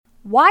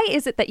Why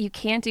is it that you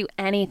can't do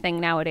anything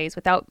nowadays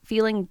without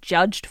feeling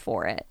judged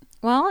for it?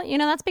 Well,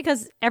 that's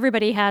because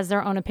everybody has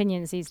their own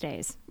opinions these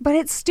days. But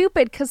it's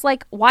stupid because,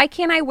 why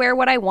can't I wear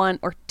what I want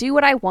or do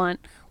what I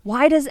want?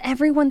 Why does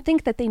everyone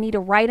think that they need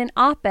to write an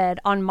op-ed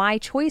on my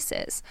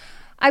choices?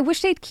 I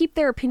wish they'd keep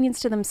their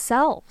opinions to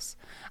themselves.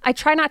 I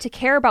try not to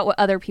care about what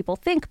other people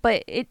think,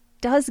 but it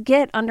does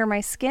get under my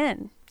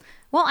skin.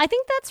 Well, I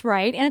think that's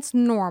right, and it's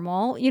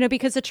normal,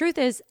 because the truth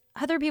is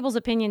other people's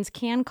opinions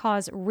can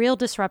cause real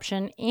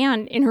disruption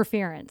and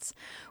interference,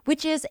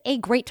 which is a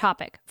great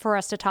topic for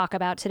us to talk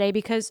about today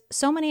because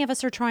so many of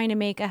us are trying to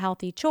make a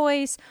healthy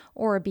choice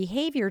or a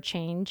behavior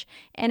change,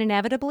 and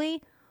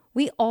inevitably,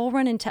 we all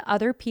run into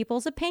other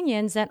people's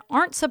opinions that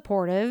aren't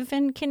supportive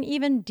and can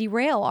even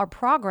derail our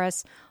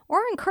progress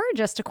or encourage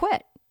us to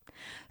quit.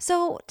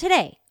 So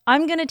today,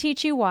 I'm going to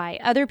teach you why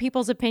other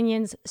people's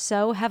opinions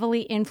so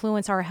heavily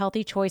influence our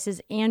healthy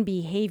choices and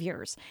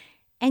behaviors.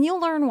 And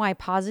you'll learn why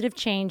positive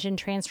change and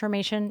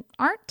transformation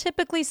aren't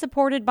typically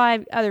supported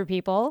by other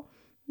people.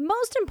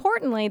 Most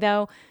importantly,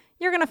 though,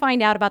 you're going to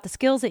find out about the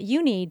skills that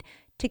you need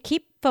to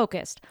keep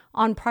focused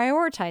on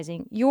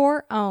prioritizing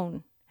your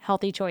own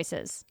healthy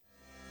choices.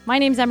 My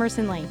name's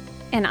Emerson Lee.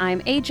 And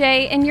I'm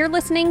AJ, and you're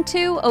listening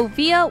to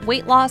Ovia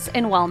Weight Loss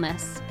and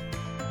Wellness.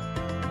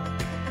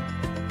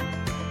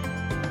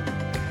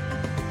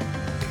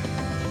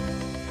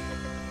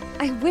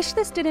 I wish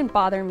this didn't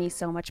bother me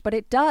so much, but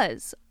it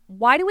does.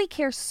 Why do we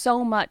care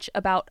so much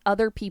about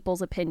other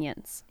people's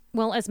opinions?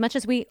 Well, as much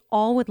as we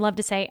all would love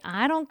to say,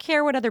 I don't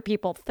care what other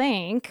people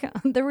think,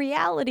 the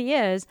reality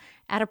is,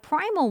 at a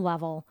primal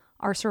level,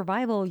 our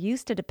survival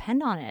used to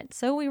depend on it.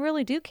 So we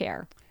really do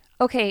care.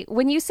 Okay,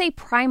 when you say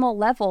primal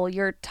level,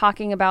 you're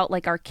talking about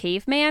our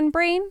caveman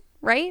brain,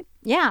 right?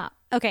 Yeah.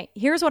 Okay,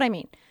 here's what I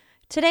mean.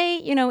 Today,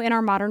 in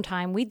our modern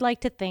time, we'd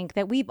like to think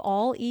that we've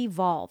all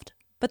evolved.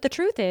 But the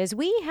truth is,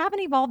 we haven't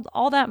evolved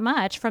all that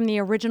much from the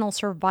original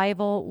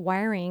survival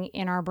wiring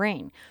in our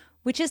brain,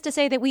 which is to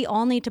say that we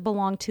all need to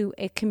belong to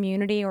a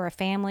community or a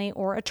family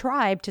or a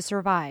tribe to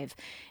survive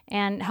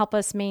and help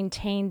us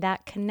maintain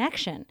that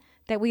connection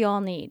that we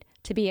all need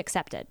to be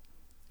accepted.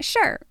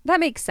 Sure, that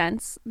makes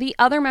sense. The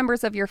other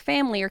members of your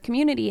family or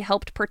community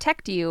helped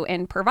protect you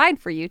and provide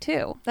for you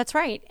too. That's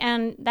right.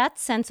 And that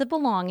sense of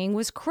belonging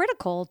was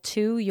critical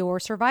to your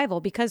survival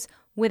because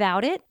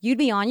without it, you'd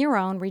be on your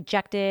own,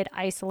 rejected,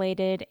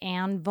 isolated,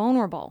 and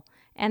vulnerable.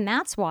 And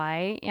that's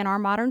why in our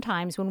modern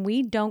times, when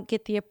we don't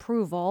get the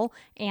approval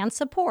and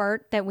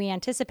support that we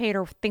anticipate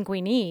or think we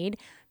need,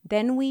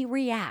 then we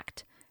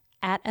react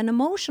at an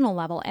emotional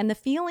level. And the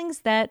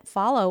feelings that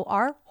follow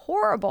are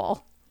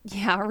horrible.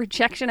 Yeah,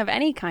 rejection of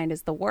any kind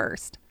is the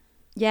worst.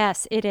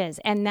 Yes, it is.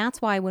 And that's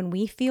why when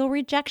we feel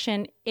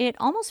rejection, it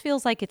almost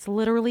feels like it's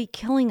literally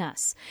killing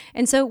us.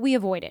 And so we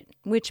avoid it,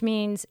 which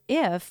means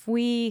if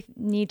we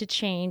need to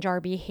change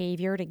our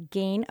behavior to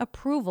gain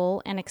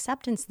approval and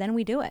acceptance, then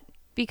we do it.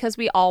 Because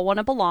we all want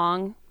to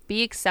belong,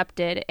 be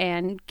accepted,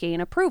 and gain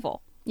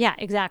approval. Yeah,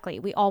 exactly.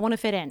 We all want to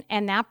fit in.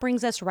 And that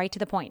brings us right to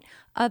the point.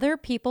 Other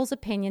people's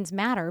opinions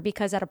matter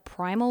because at a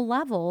primal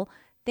level,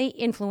 they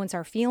influence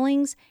our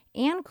feelings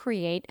and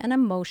create an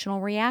emotional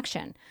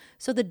reaction.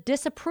 So the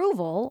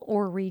disapproval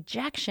or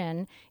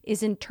rejection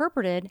is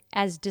interpreted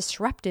as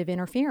disruptive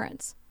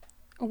interference.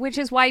 Which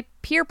is why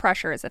peer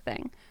pressure is a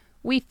thing.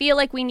 We feel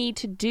like we need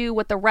to do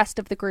what the rest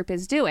of the group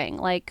is doing.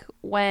 Like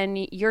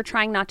when you're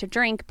trying not to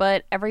drink,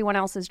 but everyone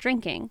else is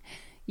drinking.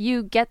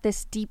 You get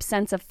this deep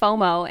sense of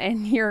FOMO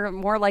and you're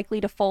more likely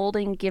to fold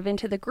and give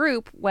into the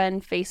group when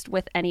faced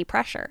with any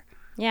pressure.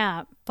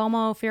 Yeah,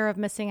 FOMO, fear of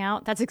missing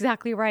out. That's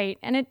exactly right.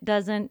 And it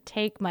doesn't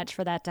take much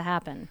for that to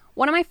happen.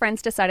 One of my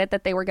friends decided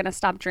that they were going to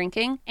stop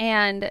drinking,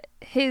 and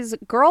his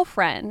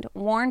girlfriend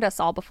warned us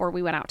all before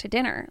we went out to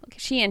dinner.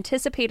 She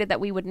anticipated that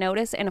we would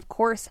notice and, of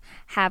course,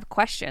 have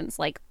questions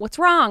like, what's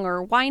wrong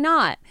or why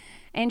not?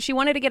 And she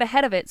wanted to get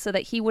ahead of it so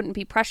that he wouldn't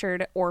be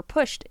pressured or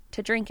pushed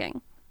to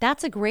drinking.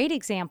 That's a great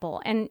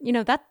example. And,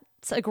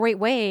 that's a great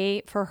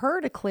way for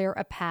her to clear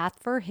a path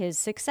for his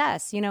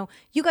success.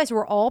 You guys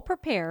were all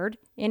prepared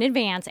in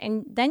advance,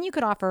 and then you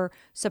could offer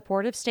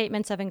supportive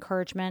statements of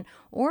encouragement,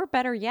 or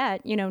better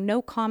yet,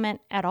 no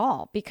comment at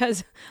all.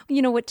 Because,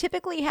 what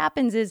typically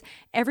happens is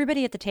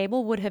everybody at the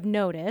table would have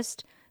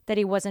noticed that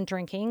he wasn't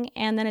drinking,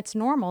 and then it's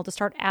normal to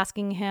start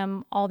asking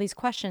him all these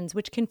questions,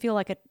 which can feel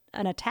like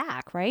an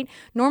attack, right?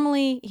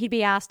 Normally, he'd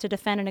be asked to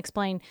defend and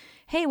explain,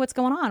 hey, what's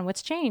going on?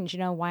 What's changed?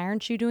 Why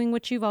aren't you doing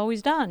what you've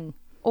always done?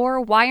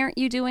 Or why aren't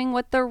you doing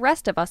what the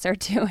rest of us are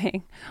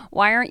doing?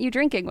 Why aren't you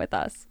drinking with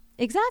us?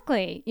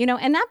 Exactly.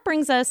 And that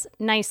brings us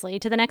nicely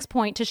to the next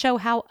point to show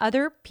how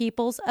other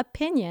people's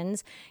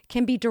opinions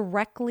can be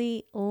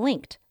directly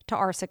linked to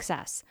our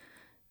success.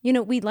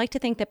 We'd like to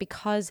think that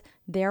because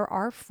they're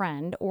our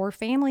friend or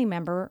family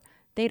member,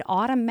 they'd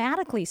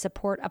automatically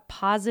support a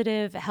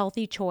positive,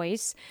 healthy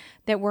choice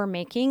that we're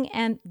making,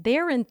 and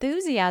their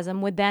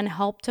enthusiasm would then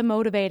help to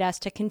motivate us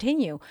to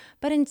continue.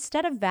 But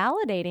instead of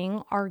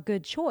validating our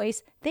good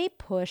choice, they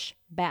push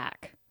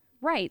back.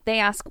 Right. They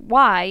ask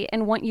why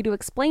and want you to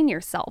explain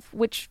yourself,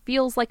 which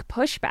feels like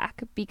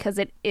pushback because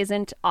it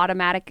isn't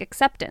automatic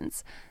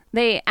acceptance.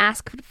 They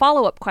ask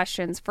follow-up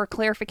questions for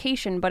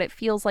clarification, but it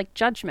feels like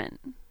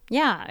judgment.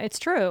 Yeah, it's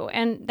true.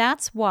 And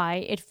that's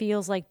why it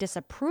feels like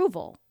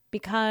disapproval.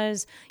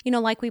 Because,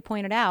 like we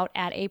pointed out,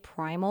 at a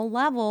primal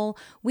level,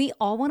 we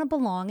all want to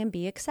belong and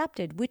be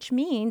accepted, which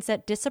means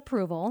that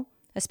disapproval,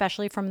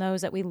 especially from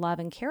those that we love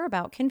and care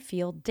about, can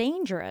feel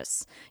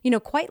dangerous.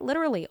 Quite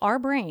literally, our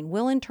brain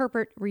will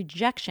interpret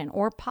rejection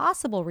or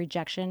possible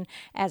rejection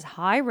as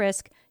high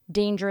risk,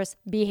 dangerous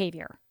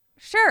behavior.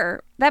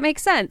 Sure, that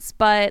makes sense,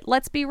 but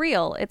let's be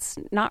real, it's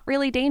not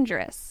really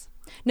dangerous.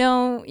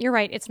 No, you're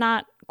right. It's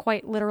not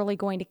quite literally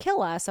going to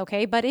kill us,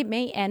 okay? But it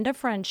may end a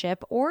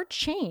friendship or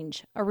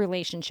change a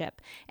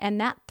relationship. And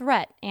that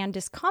threat and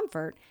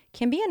discomfort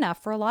can be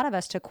enough for a lot of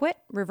us to quit,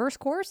 reverse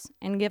course,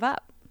 and give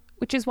up.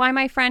 Which is why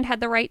my friend had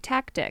the right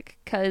tactic,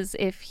 because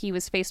if he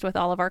was faced with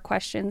all of our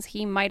questions,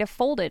 he might have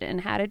folded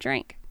and had a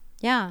drink.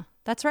 Yeah,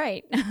 that's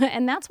right.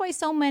 And that's why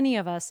so many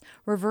of us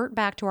revert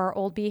back to our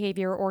old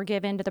behavior or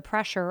give in to the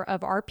pressure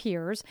of our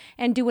peers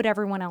and do what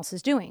everyone else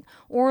is doing.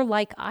 Or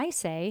like I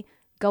say,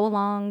 go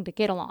along to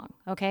get along,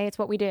 okay? It's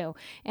what we do.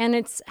 And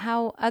it's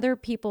how other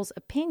people's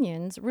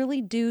opinions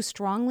really do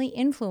strongly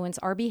influence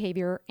our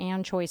behavior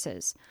and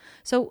choices.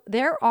 So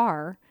there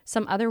are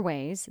some other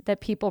ways that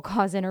people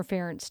cause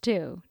interference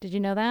too. Did you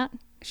know that?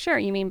 Sure,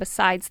 you mean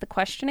besides the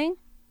questioning?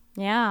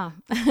 Yeah,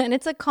 and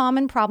it's a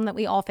common problem that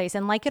we all face.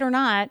 And like it or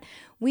not,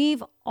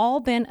 we've all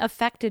been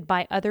affected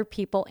by other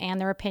people and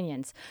their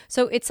opinions.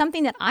 So it's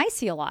something that I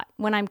see a lot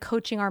when I'm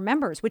coaching our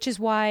members, which is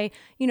why,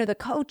 the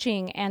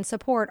coaching and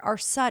support are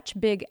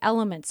such big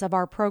elements of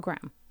our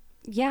program.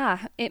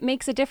 Yeah, it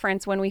makes a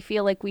difference when we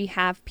feel like we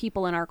have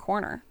people in our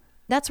corner.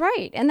 That's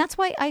right. And that's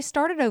why I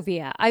started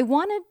Ovia. I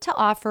wanted to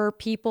offer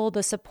people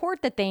the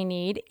support that they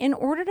need in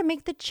order to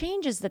make the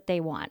changes that they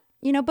want.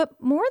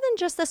 But more than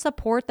just the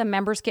support the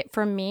members get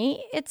from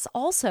me, it's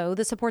also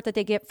the support that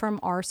they get from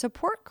our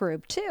support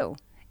group, too.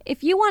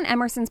 If you want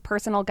Emerson's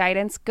personal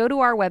guidance, go to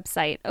our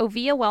website,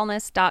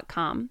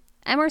 oviawellness.com.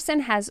 Emerson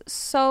has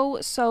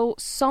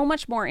so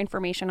much more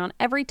information on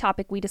every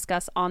topic we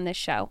discuss on this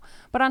show.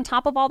 But on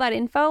top of all that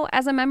info,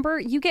 as a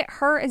member, you get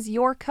her as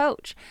your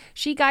coach.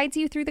 She guides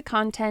you through the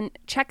content,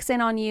 checks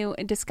in on you,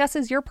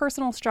 discusses your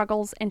personal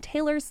struggles, and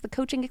tailors the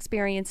coaching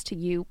experience to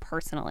you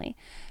personally.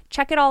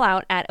 Check it all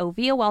out at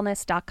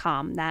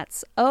oviawellness.com.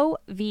 That's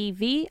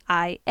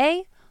OVVIA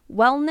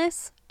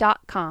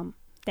wellness.com.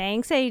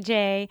 Thanks,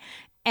 AJ.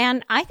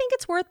 And I think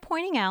it's worth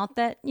pointing out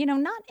that,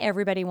 not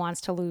everybody wants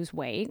to lose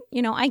weight.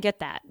 I get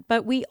that.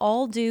 But we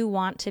all do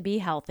want to be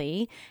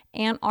healthy.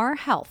 And our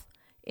health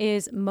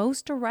is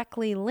most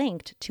directly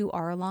linked to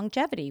our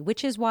longevity,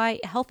 which is why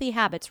healthy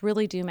habits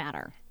really do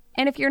matter.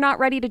 And if you're not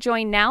ready to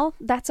join now,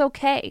 that's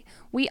okay.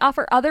 We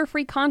offer other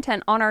free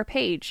content on our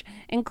page,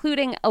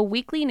 including a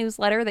weekly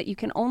newsletter that you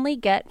can only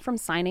get from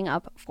signing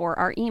up for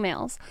our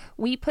emails.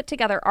 We put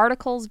together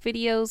articles,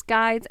 videos,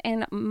 guides,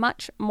 and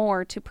much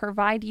more to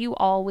provide you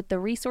all with the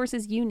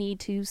resources you need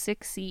to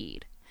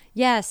succeed.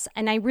 Yes,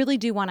 and I really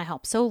do want to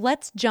help. So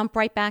let's jump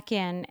right back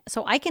in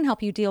so I can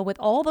help you deal with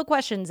all the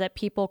questions that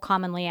people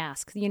commonly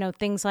ask.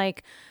 Things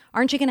like,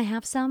 aren't you going to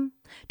have some?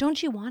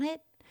 Don't you want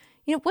it?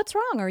 What's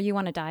wrong? Are you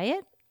on a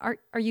diet?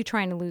 Are you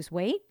trying to lose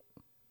weight?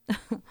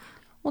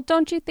 Well,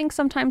 don't you think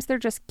sometimes they're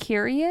just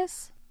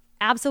curious?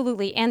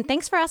 Absolutely. And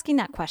thanks for asking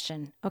that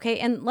question. Okay.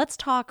 And let's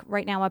talk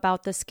right now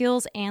about the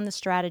skills and the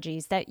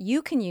strategies that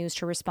you can use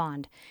to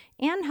respond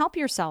and help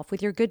yourself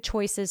with your good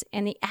choices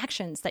and the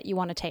actions that you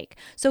want to take.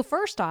 So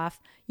first off,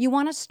 you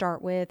want to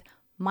start with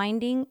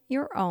minding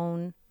your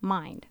own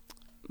mind.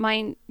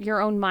 Mind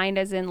your own mind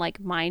as in like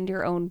mind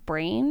your own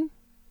brain?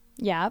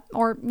 Yeah.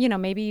 Or,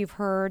 maybe you've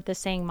heard the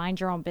saying, mind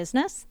your own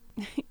business.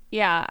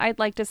 Yeah, I'd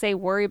like to say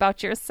worry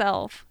about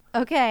yourself.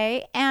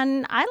 Okay.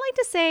 And I like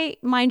to say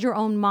mind your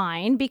own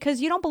mind because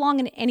you don't belong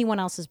in anyone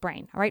else's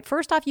brain. All right.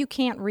 First off, you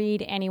can't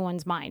read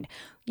anyone's mind,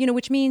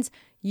 which means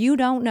you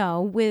don't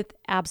know with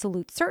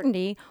absolute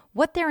certainty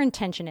what their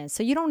intention is.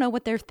 So you don't know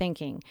what they're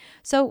thinking.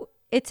 So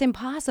it's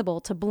impossible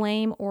to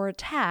blame or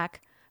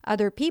attack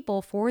other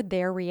people for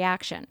their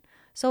reaction.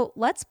 So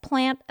let's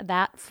plant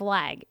that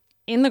flag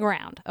in the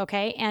ground,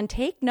 okay? And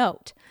take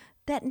note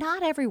that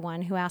not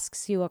everyone who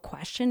asks you a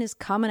question is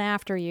coming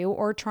after you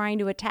or trying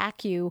to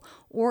attack you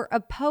or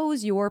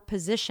oppose your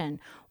position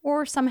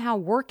or somehow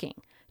working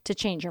to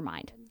change your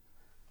mind.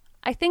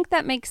 I think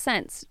that makes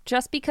sense.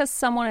 Just because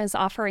someone is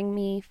offering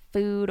me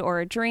food or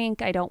a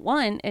drink I don't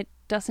want, it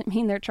doesn't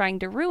mean they're trying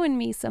to ruin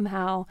me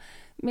somehow.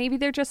 Maybe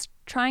they're just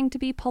trying to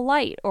be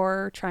polite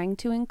or trying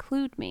to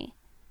include me.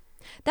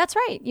 That's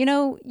right. You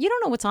don't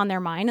know what's on their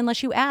mind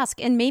unless you ask.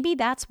 And maybe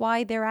that's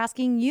why they're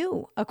asking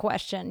you a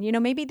question.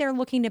 Maybe they're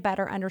looking to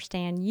better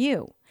understand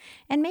you.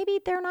 And maybe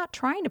they're not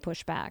trying to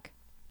push back.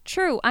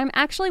 True. I'm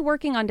actually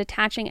working on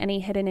detaching any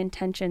hidden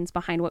intentions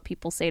behind what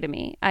people say to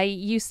me. I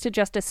used to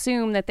just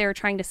assume that they're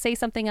trying to say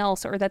something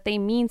else or that they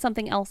mean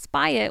something else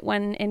by it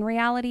when in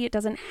reality it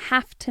doesn't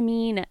have to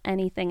mean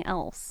anything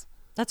else.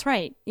 That's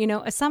right.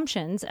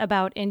 Assumptions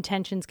about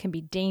intentions can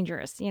be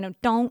dangerous.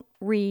 Don't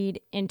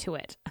read into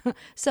it.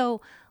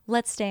 So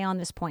let's stay on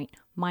this point.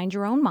 Mind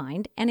your own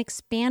mind and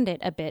expand it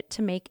a bit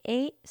to make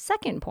a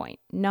second point.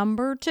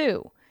 Number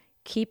 2,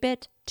 keep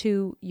it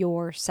to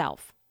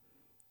yourself.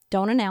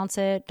 Don't announce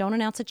it. Don't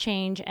announce a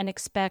change and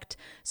expect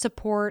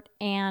support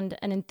and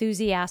an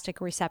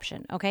enthusiastic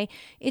reception, okay?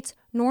 It's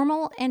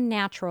normal and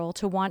natural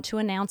to want to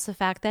announce the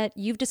fact that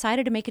you've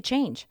decided to make a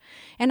change.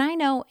 And I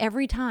know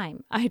every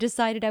time I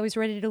decided I was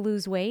ready to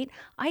lose weight,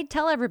 I'd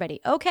tell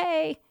everybody,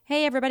 okay,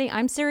 hey everybody,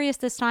 I'm serious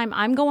this time.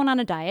 I'm going on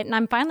a diet and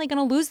I'm finally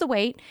going to lose the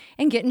weight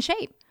and get in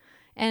shape.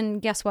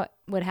 And guess what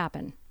would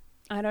happen?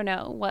 I don't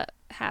know what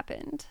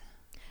happened.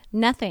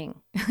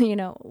 Nothing,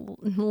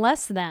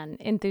 less than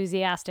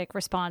enthusiastic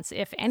response,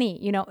 if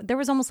any. There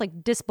was almost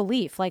like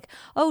disbelief, like,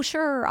 oh,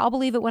 sure, I'll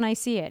believe it when I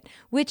see it,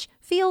 which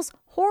feels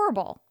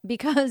horrible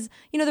because,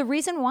 the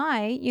reason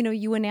why,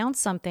 you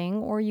announce something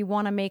or you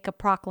want to make a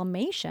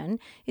proclamation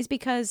is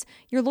because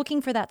you're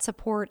looking for that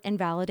support and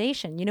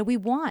validation. We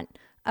want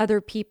other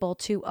people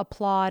to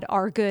applaud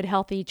our good,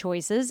 healthy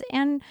choices,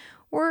 and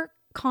we're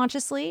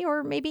consciously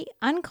or maybe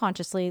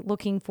unconsciously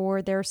looking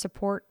for their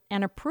support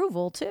and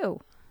approval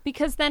too.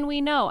 Because then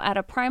we know at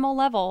a primal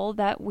level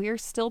that we're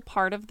still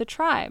part of the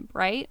tribe,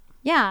 right?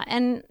 Yeah,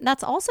 and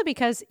that's also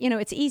because,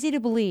 it's easy to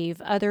believe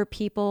other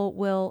people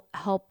will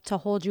help to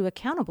hold you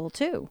accountable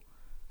too.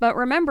 But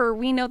remember,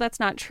 we know that's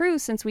not true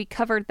since we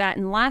covered that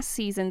in last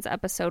season's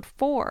episode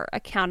 4,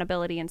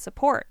 accountability and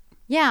support.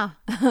 Yeah,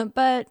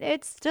 but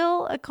it's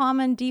still a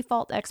common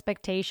default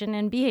expectation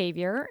and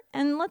behavior.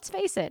 And let's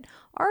face it,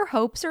 our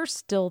hopes are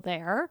still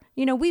there.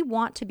 We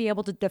want to be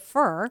able to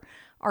defer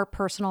our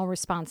personal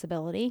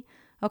responsibility.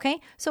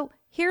 Okay, so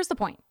here's the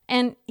point,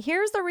 and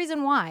here's the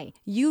reason why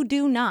you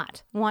do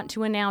not want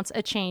to announce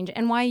a change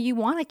and why you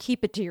want to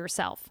keep it to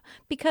yourself.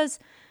 Because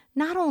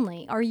not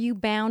only are you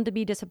bound to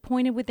be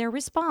disappointed with their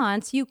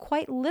response, you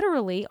quite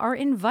literally are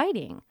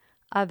inviting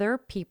other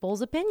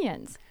people's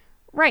opinions.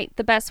 Right,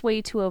 the best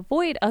way to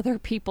avoid other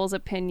people's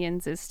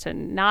opinions is to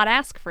not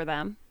ask for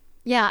them.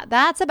 Yeah,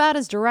 that's about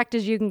as direct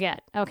as you can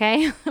get,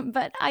 okay?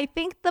 But I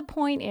think the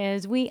point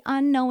is we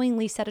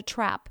unknowingly set a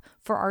trap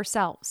for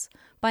ourselves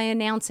by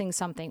announcing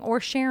something or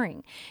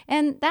sharing.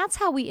 And that's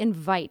how we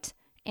invite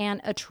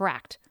and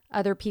attract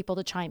other people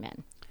to chime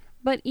in.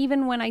 But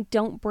even when I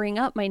don't bring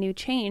up my new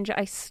change,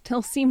 I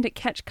still seem to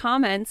catch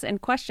comments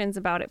and questions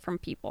about it from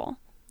people.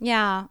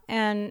 Yeah,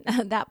 and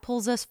that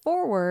pulls us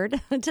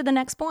forward to the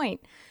next point.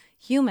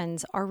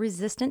 Humans are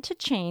resistant to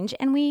change,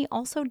 and we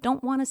also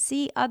don't want to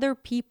see other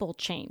people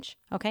change,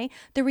 okay?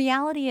 The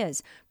reality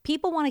is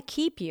people want to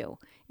keep you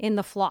in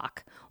the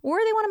flock, or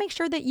they want to make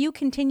sure that you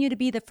continue to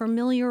be the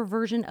familiar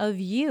version of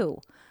you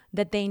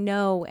that they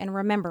know and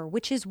remember,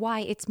 which is why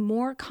it's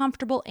more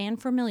comfortable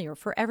and familiar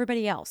for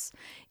everybody else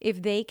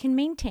if they can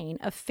maintain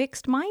a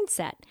fixed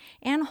mindset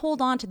and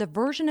hold on to the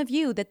version of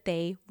you that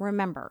they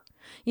remember.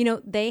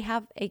 They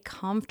have a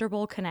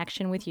comfortable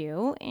connection with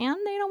you and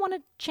they don't want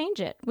to change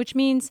it, which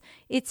means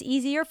it's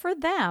easier for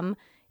them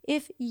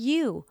if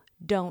you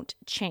don't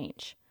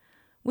change.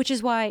 Which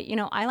is why,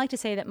 I like to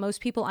say that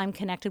most people I'm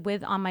connected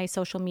with on my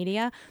social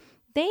media,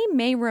 they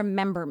may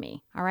remember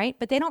me, all right,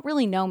 but they don't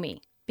really know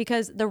me.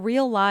 Because the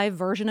real live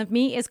version of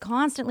me is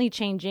constantly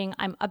changing.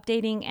 I'm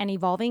updating and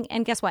evolving.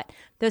 And guess what?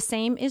 The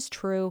same is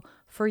true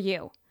for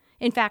you.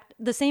 In fact,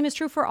 the same is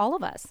true for all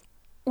of us.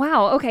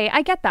 Wow, okay,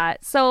 I get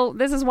that. So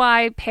this is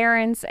why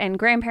parents and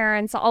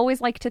grandparents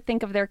always like to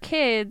think of their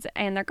kids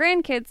and their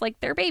grandkids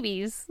like their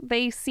babies.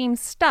 They seem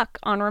stuck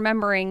on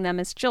remembering them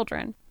as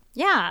children.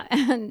 Yeah,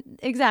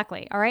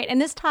 exactly. All right.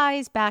 And this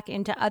ties back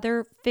into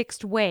other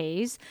fixed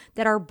ways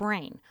that our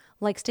brain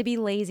likes to be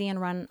lazy and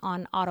run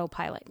on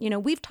autopilot.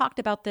 We've talked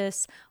about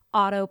this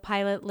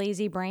autopilot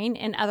lazy brain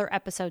in other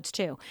episodes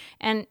too.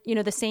 And,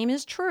 the same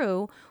is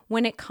true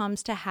when it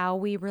comes to how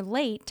we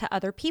relate to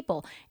other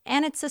people.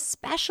 And it's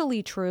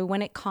especially true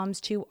when it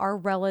comes to our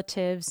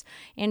relatives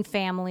and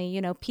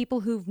family,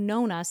 people who've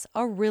known us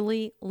a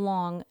really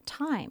long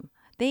time.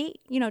 They,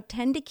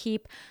 tend to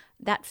keep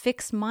that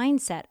fixed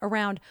mindset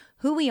around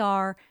who we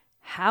are,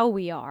 how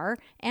we are,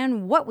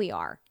 and what we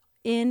are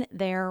in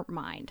their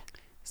mind.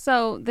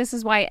 So this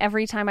is why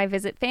every time I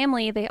visit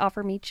family, they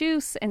offer me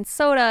juice and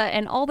soda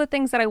and all the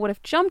things that I would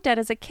have jumped at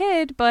as a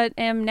kid, but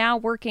am now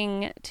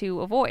working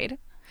to avoid.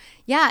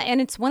 Yeah, and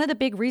it's one of the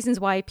big reasons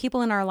why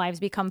people in our lives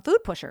become food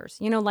pushers.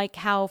 Like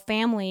how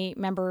family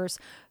members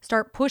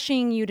start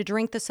pushing you to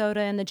drink the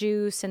soda and the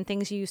juice and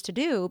things you used to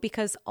do,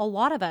 because a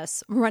lot of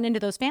us run into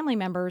those family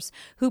members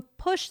who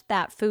push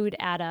that food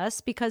at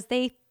us because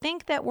they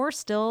think that we're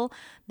still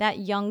that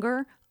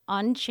younger,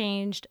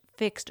 unchanged,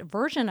 fixed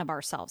version of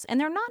ourselves. And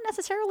they're not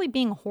necessarily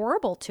being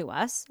horrible to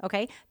us,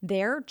 okay?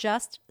 They're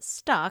just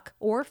stuck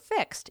or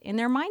fixed in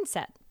their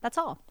mindset. That's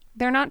all.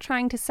 They're not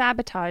trying to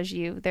sabotage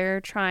you. They're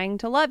trying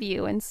to love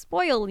you and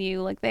spoil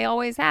you like they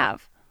always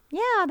have.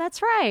 Yeah,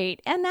 that's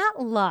right. And that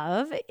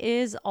love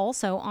is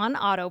also on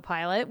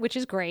autopilot, which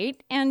is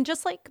great. And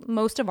just like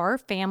most of our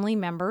family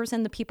members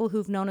and the people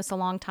who've known us a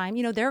long time,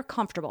 they're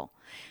comfortable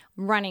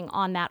running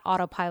on that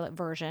autopilot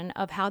version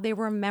of how they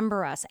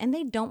remember us, and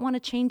they don't want to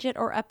change it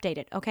or update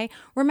it. Okay.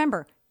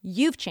 Remember,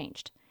 you've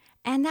changed.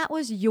 And that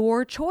was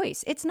your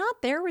choice. It's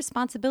not their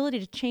responsibility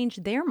to change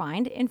their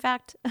mind. In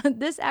fact,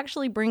 this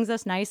actually brings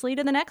us nicely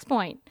to the next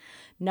point.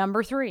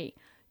 Number 3,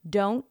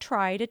 don't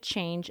try to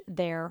change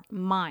their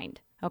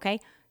mind. Okay?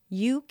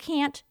 You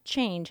can't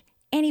change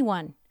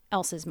anyone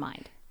else's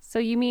mind. So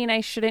you mean I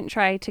shouldn't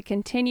try to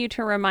continue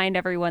to remind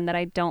everyone that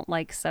I don't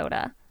like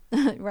soda?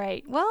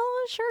 Right. Well,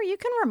 sure, you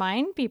can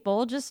remind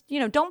people. Just,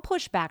 don't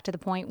push back to the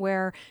point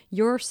where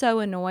you're so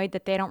annoyed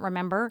that they don't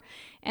remember.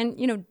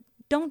 And,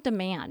 don't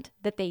demand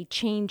that they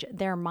change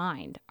their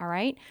mind, all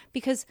right?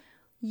 Because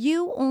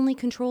you only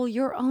control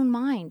your own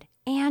mind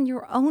and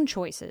your own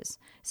choices.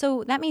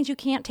 So that means you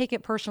can't take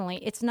it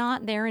personally. It's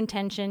not their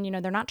intention.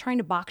 They're not trying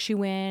to box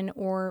you in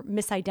or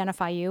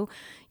misidentify you.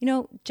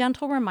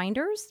 Gentle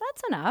reminders,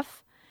 that's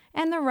enough.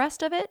 And the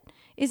rest of it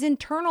is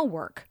internal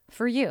work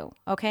for you,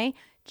 okay?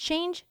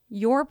 Change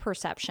your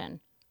perception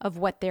of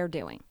what they're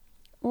doing.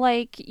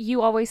 Like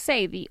you always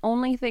say, the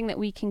only thing that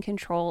we can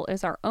control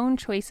is our own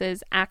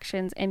choices,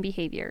 actions, and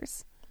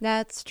behaviors.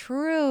 That's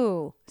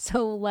true.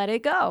 So let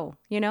it go.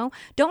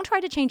 Don't try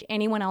to change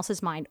anyone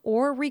else's mind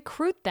or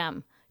recruit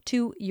them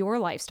to your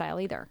lifestyle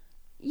either.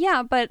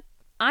 Yeah, but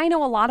I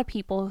know a lot of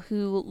people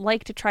who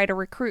like to try to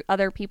recruit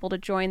other people to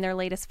join their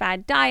latest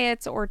fad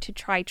diets or to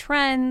try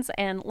trends.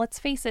 And let's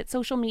face it,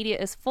 social media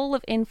is full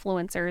of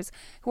influencers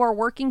who are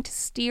working to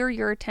steer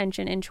your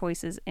attention and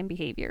choices and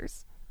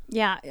behaviors.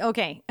 Yeah,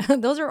 okay.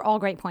 Those are all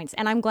great points.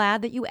 And I'm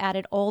glad that you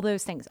added all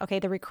those things. Okay,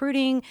 the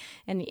recruiting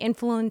and the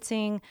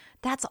influencing,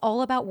 that's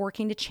all about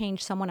working to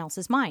change someone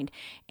else's mind.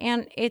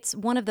 And it's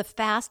one of the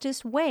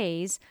fastest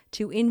ways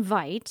to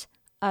invite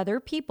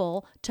other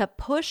people to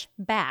push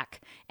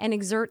back and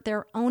exert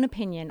their own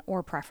opinion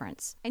or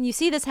preference. And you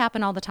see this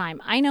happen all the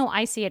time. I know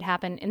I see it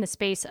happen in the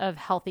space of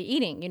healthy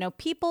eating.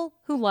 People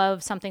who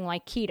love something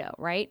like keto,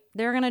 right?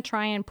 They're going to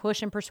try and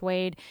push and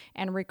persuade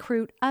and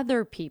recruit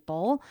other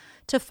people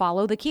to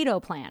follow the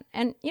keto plan.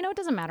 And, it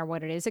doesn't matter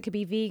what it is. It could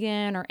be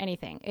vegan or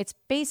anything. It's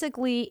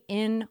basically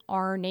in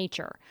our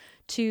nature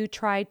to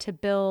try to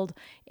build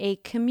a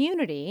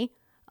community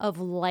of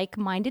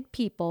like-minded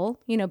people,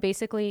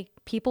 basically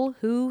people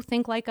who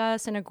think like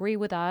us and agree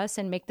with us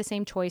and make the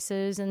same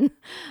choices. And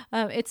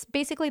it's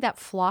basically that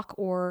flock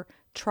or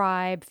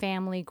tribe,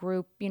 family,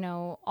 group,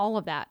 all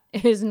of that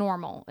is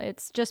normal.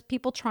 It's just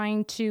people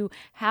trying to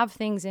have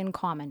things in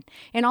common.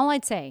 And all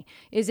I'd say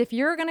is if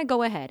you're going to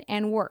go ahead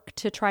and work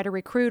to try to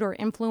recruit or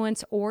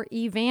influence or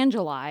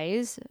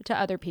evangelize to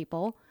other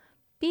people,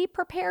 be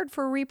prepared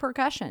for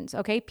repercussions,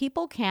 okay?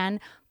 People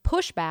can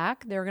push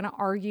back. They're going to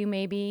argue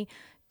maybe,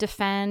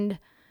 defend.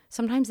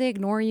 Sometimes they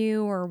ignore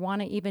you or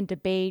want to even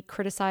debate,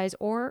 criticize,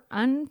 or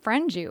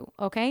unfriend you,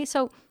 okay?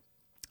 So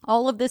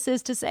all of this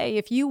is to say,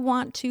 if you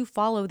want to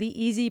follow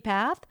the easy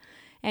path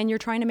and you're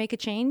trying to make a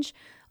change,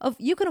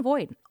 you can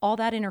avoid all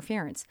that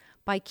interference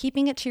by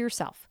keeping it to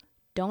yourself.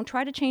 Don't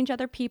try to change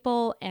other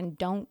people, and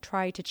don't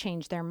try to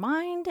change their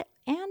mind,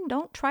 and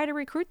don't try to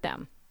recruit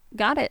them.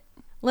 Got it.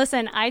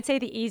 Listen, I'd say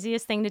the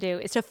easiest thing to do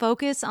is to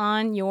focus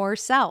on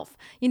yourself.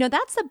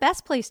 That's the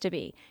best place to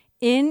be.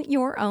 In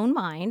your own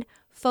mind,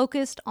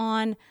 focused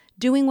on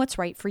doing what's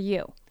right for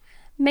you.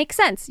 Makes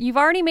sense. You've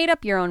already made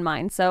up your own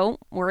mind, so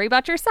worry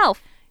about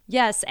yourself.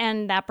 Yes,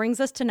 and that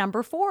brings us to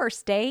number 4.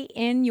 Stay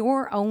in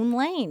your own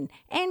lane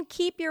and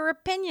keep your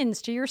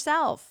opinions to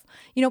yourself.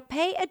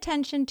 Pay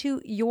attention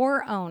to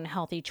your own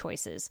healthy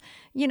choices.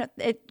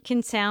 It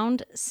can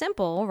sound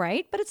simple,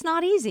 right? But it's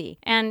not easy.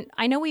 And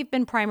I know we've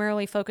been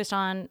primarily focused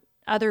on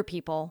other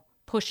people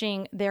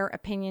pushing their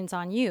opinions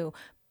on you,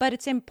 but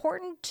it's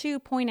important to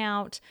point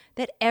out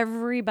that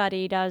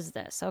everybody does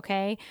this,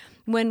 okay?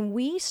 When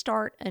we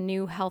start a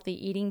new healthy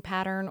eating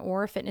pattern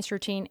or a fitness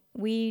routine,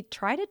 we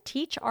try to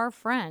teach our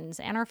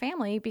friends and our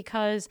family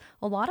because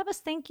a lot of us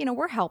think,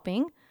 we're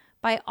helping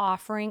by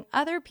offering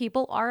other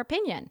people our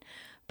opinion,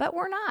 but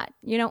we're not.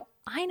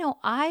 I know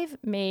I've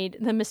made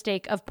the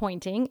mistake of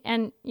pointing,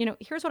 and,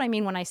 here's what I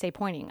mean when I say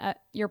pointing.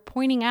 You're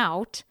pointing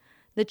out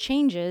the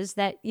changes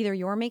that either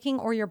you're making,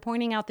 or you're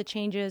pointing out the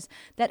changes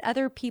that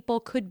other people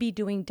could be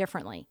doing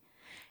differently.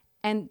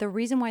 And the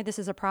reason why this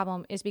is a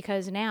problem is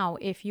because now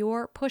if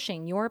you're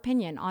pushing your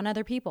opinion on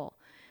other people,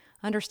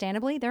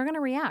 understandably, they're going to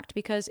react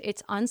because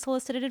it's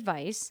unsolicited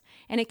advice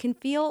and it can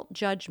feel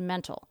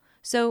judgmental.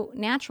 So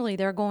naturally,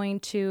 they're going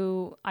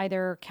to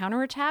either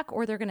counterattack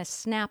or they're going to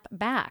snap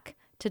back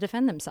to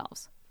defend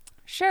themselves.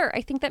 Sure,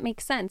 I think that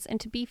makes sense. And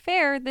to be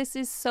fair, this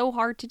is so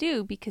hard to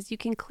do because you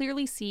can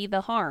clearly see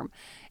the harm.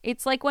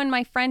 It's like when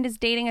my friend is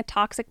dating a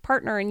toxic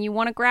partner and you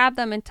want to grab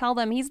them and tell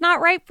them he's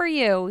not right for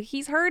you,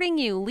 he's hurting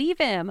you, leave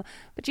him,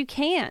 but you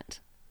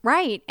can't.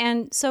 Right.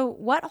 And so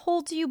what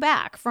holds you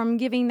back from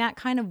giving that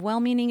kind of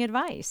well-meaning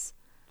advice?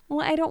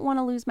 Well, I don't want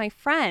to lose my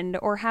friend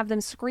or have them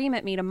scream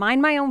at me to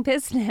mind my own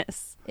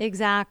business.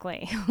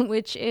 Exactly,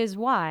 which is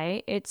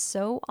why it's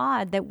so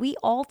odd that we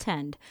all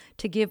tend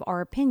to give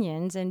our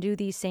opinions and do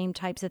these same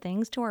types of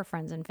things to our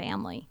friends and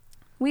family.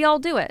 We all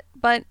do it,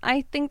 but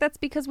I think that's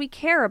because we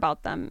care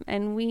about them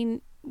and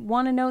we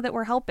want to know that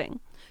we're helping.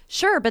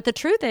 Sure, but the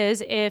truth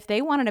is, if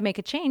they wanted to make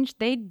a change,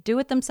 they'd do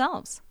it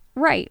themselves.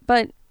 Right,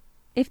 but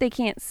if they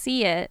can't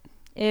see it...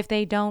 If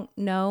they don't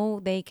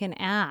know, they can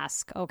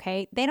ask,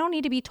 okay? They don't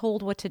need to be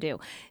told what to do.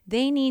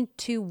 They need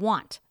to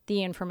want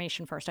the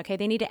information first, okay?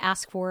 They need to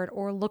ask for it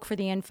or look for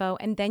the info,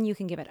 and then you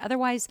can give it.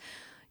 Otherwise,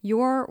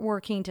 you're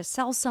working to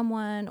sell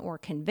someone or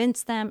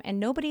convince them, and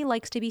nobody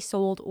likes to be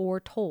sold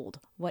or told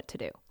what to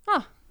do.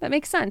 Oh, that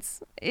makes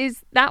sense.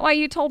 Is that why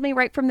you told me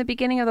right from the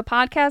beginning of the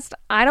podcast?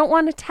 I don't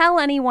want to tell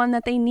anyone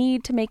that they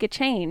need to make a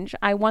change.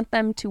 I want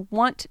them to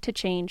want to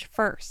change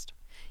first.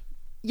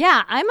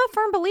 Yeah, I'm a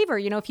firm believer.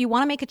 If you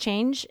want to make a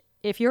change,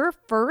 if you're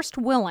first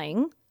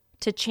willing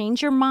to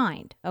change your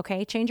mind,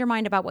 okay, change your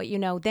mind about what you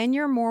know, then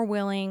you're more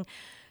willing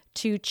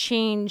to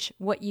change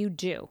what you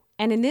do.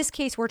 And in this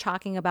case, we're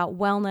talking about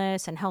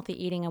wellness and healthy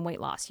eating and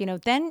weight loss.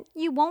 Then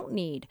you won't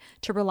need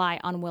to rely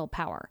on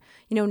willpower.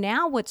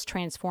 Now what's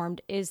transformed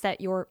is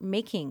that you're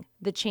making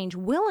the change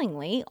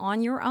willingly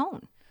on your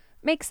own.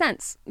 Makes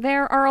sense.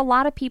 There are a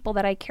lot of people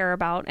that I care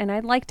about and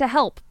I'd like to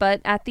help,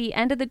 but at the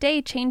end of the day,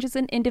 change is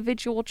an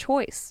individual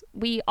choice.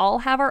 We all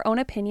have our own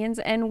opinions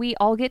and we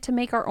all get to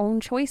make our own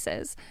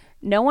choices.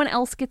 No one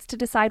else gets to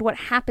decide what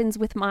happens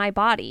with my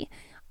body.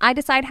 I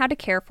decide how to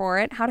care for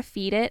it, how to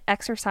feed it,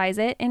 exercise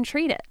it, and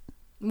treat it.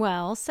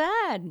 Well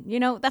said.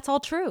 That's all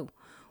true.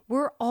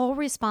 We're all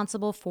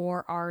responsible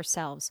for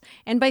ourselves.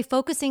 And by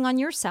focusing on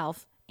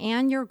yourself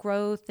and your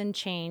growth and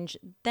change,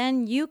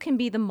 then you can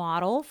be the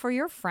model for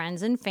your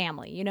friends and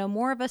family,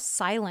 more of a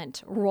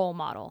silent role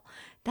model.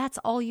 That's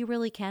all you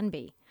really can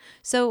be.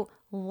 So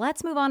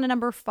let's move on to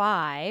number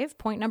 5.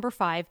 Point number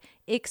 5,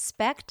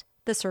 expect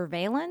the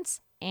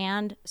surveillance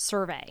and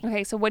survey.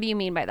 Okay, so what do you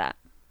mean by that?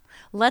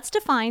 Let's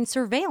define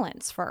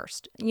surveillance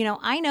first.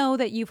 I know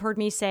that you've heard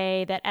me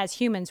say that as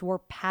humans, we're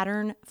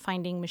pattern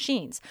finding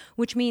machines,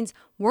 which means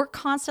we're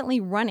constantly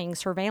running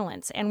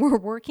surveillance and we're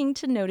working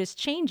to notice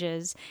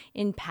changes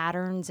in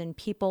patterns and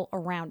people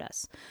around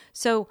us.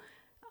 So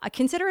I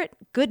consider it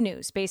good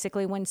news,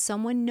 basically, when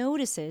someone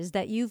notices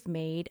that you've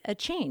made a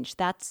change.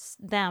 That's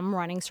them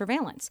running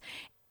surveillance.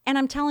 And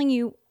I'm telling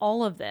you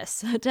all of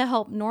this to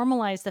help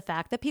normalize the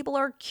fact that people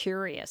are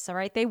curious, all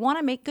right? They want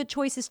to make good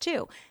choices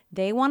too.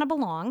 They want to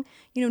belong.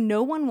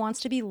 No one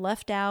wants to be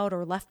left out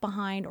or left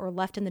behind or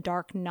left in the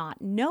dark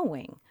not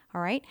knowing,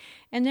 all right?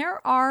 And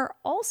there are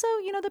also,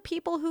 the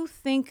people who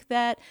think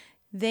that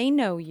they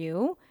know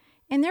you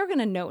and they're going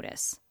to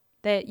notice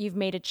that you've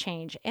made a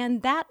change.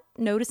 And that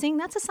noticing,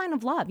 that's a sign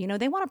of love.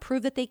 They want to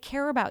prove that they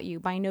care about you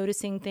by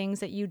noticing things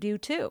that you do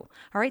too.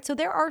 All right. So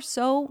there are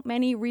so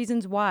many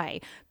reasons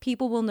why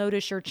people will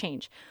notice your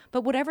change.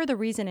 But whatever the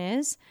reason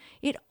is,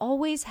 it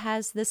always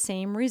has the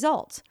same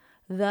result.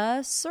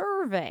 The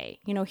survey.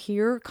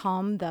 Here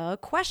come the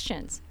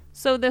questions.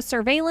 So the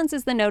surveillance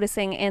is the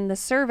noticing and the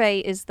survey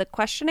is the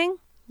questioning?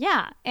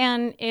 Yeah.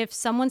 And if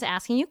someone's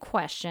asking you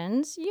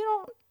questions, you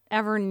don't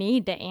ever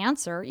need to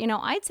answer,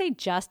 I'd say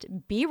just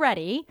be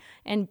ready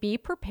and be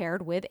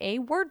prepared with a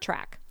word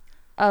track.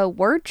 A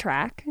word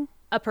track?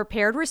 A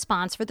prepared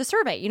response for the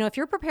survey. If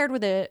you're prepared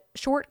with a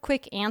short,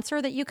 quick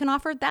answer that you can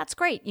offer, that's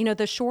great.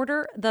 The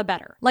shorter, the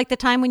better. Like the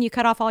time when you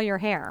cut off all your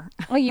hair.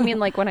 Oh, you mean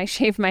like when I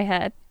shaved my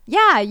head?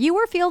 Yeah, you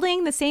were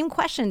fielding the same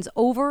questions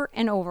over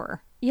and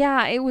over.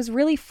 Yeah, it was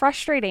really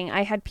frustrating.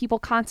 I had people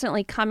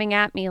constantly coming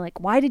at me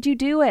like, why did you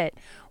do it?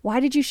 Why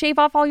did you shave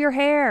off all your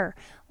hair?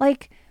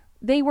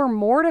 They were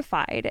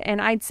mortified,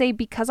 and I'd say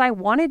because I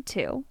wanted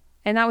to,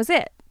 and that was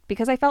it,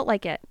 because I felt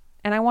like it,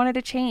 and I wanted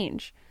to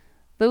change.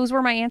 Those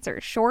were my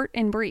answers, short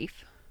and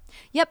brief.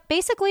 Yep,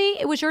 basically,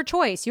 it was your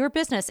choice, your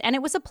business, and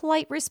it was a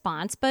polite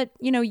response, but,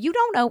 you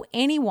don't owe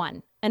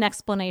anyone an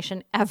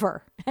explanation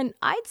ever. And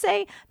I'd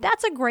say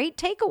that's a great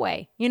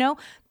takeaway.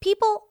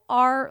 People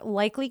are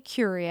likely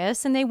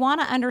curious and they want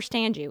to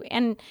understand you.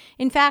 And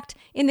in fact,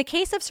 in the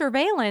case of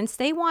surveillance,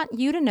 they want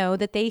you to know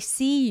that they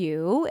see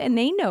you and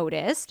they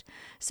noticed.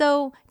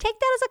 So take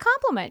that as a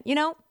compliment.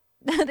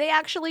 They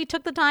actually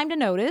took the time to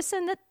notice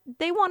and that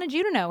they wanted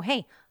you to know,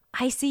 hey,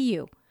 I see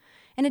you.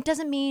 And it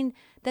doesn't mean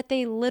that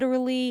they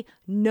literally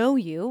know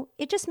you.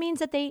 It just means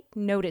that they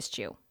noticed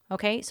you.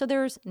 Okay, so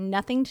there's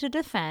nothing to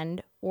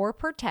defend or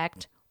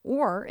protect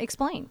or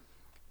explain.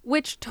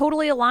 Which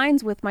totally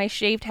aligns with my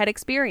shaved head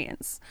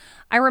experience.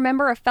 I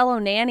remember a fellow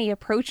nanny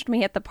approached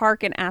me at the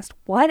park and asked,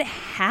 what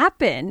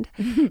happened?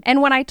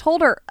 And when I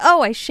told her,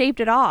 oh, I shaved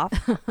it off,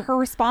 her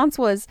response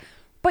was,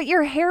 but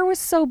your hair was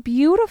so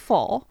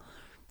beautiful.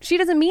 She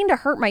doesn't mean to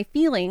hurt my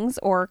feelings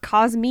or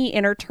cause me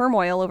inner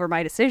turmoil over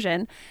my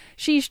decision.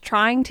 She's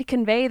trying to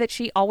convey that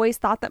she always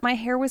thought that my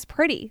hair was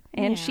pretty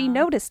and she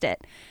noticed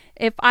it.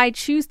 If I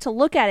choose to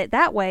look at it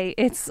that way,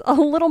 it's a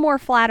little more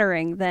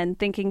flattering than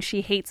thinking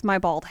she hates my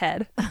bald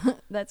head.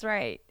 That's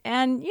right.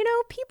 And,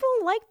 people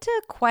like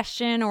to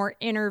question or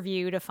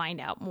interview to find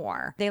out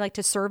more. They like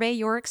to survey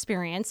your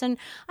experience. And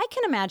I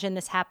can imagine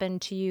this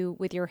happened to you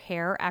with your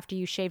hair after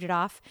you shaved it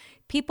off.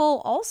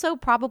 People also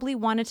probably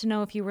wanted to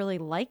know if you really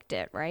liked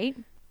it, right?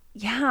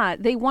 Yeah,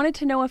 they wanted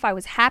to know if I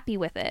was happy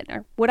with it,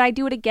 or would I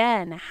do it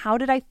again? How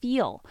did I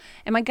feel?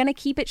 Am I going to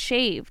keep it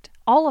shaved?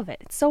 All of it.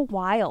 It's so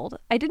wild.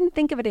 I didn't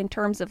think of it in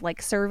terms of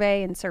like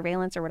survey and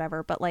surveillance or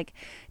whatever, but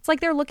it's like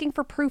they're looking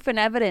for proof and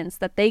evidence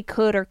that they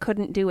could or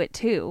couldn't do it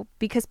too,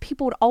 because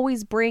people would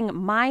always bring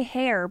my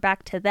hair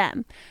back to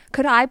them.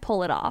 Could I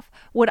pull it off?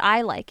 Would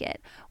I like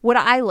it? Would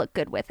I look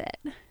good with it?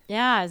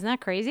 Yeah, isn't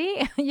that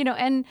crazy?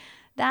 And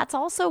that's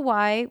also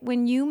why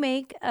when you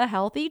make a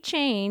healthy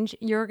change,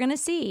 you're going to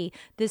see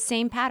this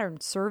same pattern,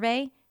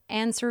 survey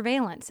and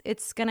surveillance.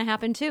 It's going to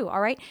happen too,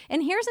 all right?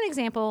 And here's an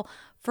example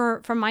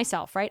from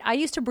myself, right? I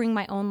used to bring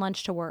my own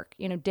lunch to work,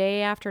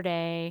 day after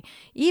day,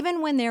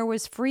 even when there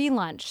was free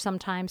lunch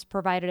sometimes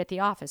provided at the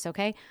office,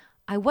 okay?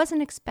 I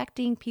wasn't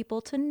expecting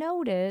people to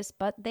notice,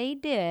 but they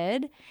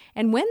did.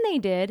 And when they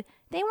did,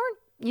 they weren't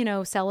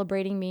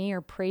celebrating me or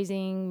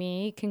praising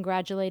me,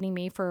 congratulating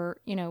me for,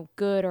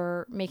 good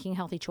or making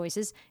healthy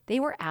choices.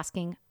 They were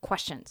asking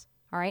questions,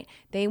 all right?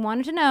 They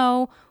wanted to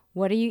know,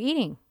 what are you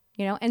eating?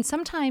 And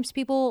sometimes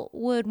people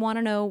would want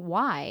to know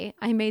why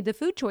I made the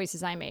food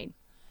choices I made.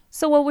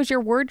 So what was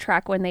your word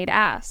track when they'd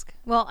ask?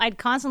 Well, I'd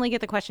constantly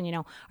get the question,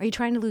 are you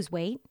trying to lose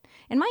weight?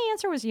 And my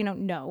answer was,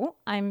 no,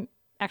 I'm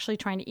actually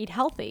trying to eat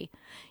healthy.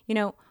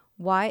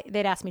 Why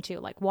they'd ask me to,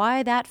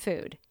 why that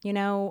food,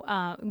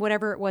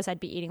 whatever it was I'd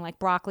be eating, like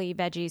broccoli,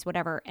 veggies,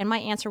 whatever. And my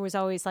answer was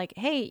always like,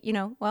 hey,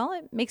 well,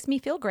 it makes me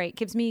feel great,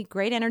 gives me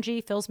great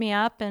energy, fills me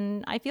up,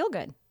 and I feel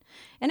good.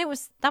 And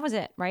that was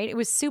it, right? It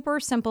was super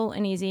simple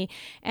and easy.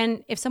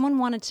 And if someone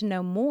wanted to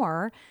know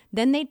more,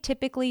 then they'd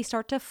typically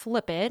start to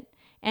flip it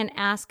and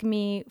ask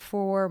me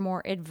for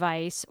more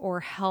advice or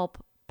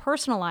help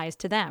personalized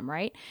to them,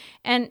 right?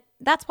 And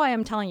that's why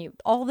I'm telling you,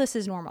 all this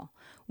is normal.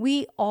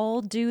 We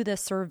all do the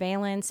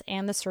surveillance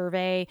and the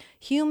survey.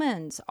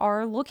 Humans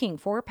are looking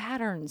for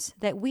patterns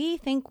that we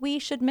think we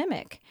should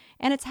mimic.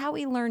 And it's how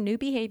we learn new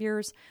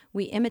behaviors,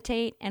 we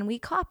imitate, and we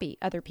copy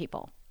other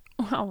people.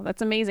 Wow,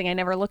 that's amazing. I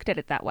never looked at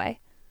it that way.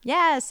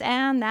 Yes,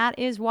 and that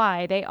is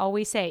why they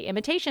always say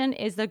imitation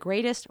is the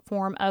greatest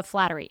form of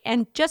flattery.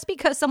 And just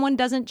because someone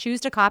doesn't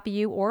choose to copy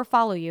you or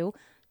follow you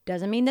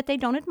doesn't mean that they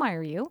don't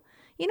admire you.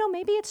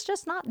 Maybe it's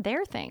just not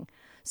their thing.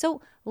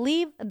 So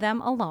leave them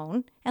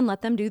alone and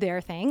let them do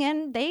their thing,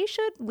 and they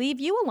should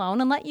leave you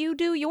alone and let you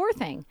do your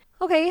thing.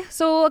 Okay,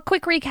 so a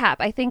quick recap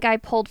I think I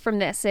pulled from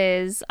this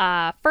is,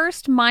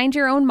 first, mind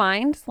your own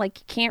mind. You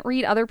can't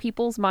read other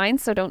people's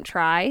minds, so don't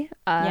try.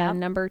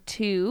 Number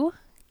 2,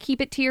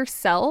 keep it to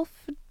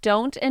yourself.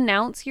 Don't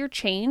announce your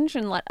change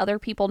and let other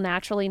people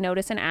naturally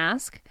notice and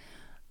ask.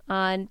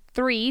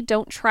 3,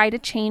 don't try to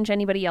change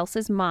anybody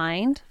else's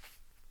mind.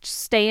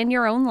 Stay in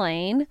your own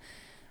lane.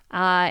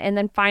 And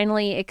then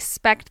finally,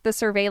 expect the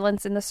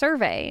surveillance in the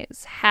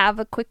surveys. Have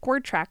a quick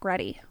word track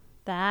ready.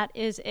 That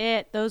is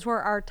it. Those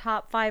were our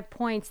top 5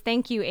 points.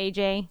 Thank you,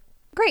 AJ.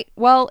 Great.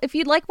 Well, if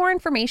you'd like more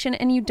information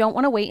and you don't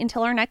want to wait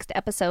until our next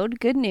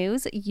episode, good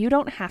news, you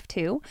don't have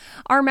to.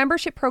 Our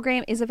membership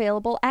program is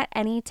available at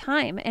any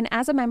time. And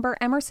as a member,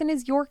 Emerson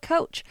is your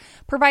coach,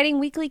 providing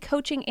weekly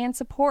coaching and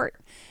support.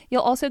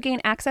 You'll also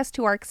gain access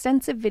to our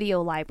extensive video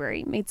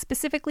library made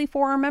specifically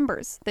for our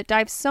members that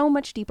dives so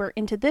much deeper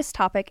into this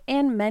topic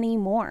and many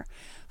more.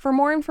 For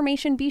more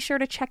information, be sure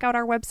to check out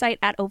our website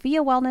at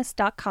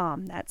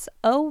oviawellness.com. That's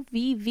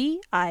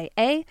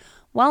OVVIA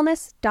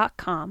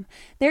wellness.com.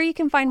 There you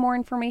can find more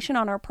information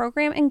on our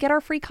program and get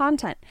our free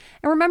content.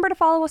 And remember to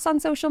follow us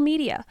on social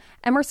media.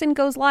 Emerson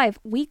goes live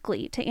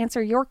weekly to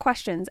answer your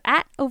questions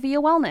at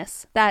Ovia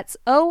Wellness. That's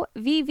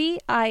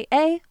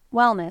OVVIA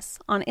Wellness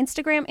on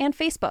Instagram and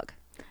Facebook.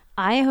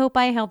 I hope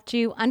I helped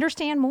you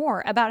understand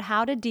more about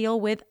how to deal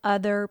with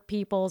other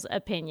people's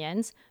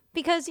opinions.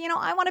 Because,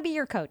 I want to be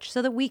your coach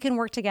so that we can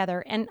work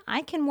together and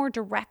I can more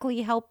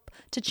directly help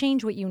to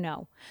change what you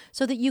know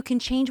so that you can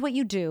change what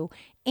you do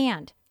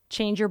and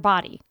change your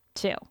body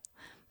too.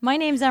 My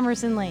name's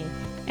Emerson Lane.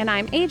 And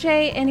I'm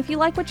AJ. And if you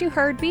like what you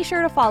heard, be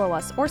sure to follow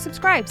us or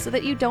subscribe so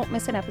that you don't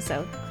miss an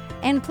episode.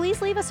 And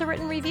please leave us a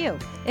written review.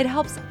 It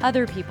helps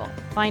other people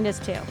find us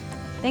too.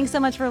 Thanks so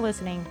much for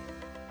listening.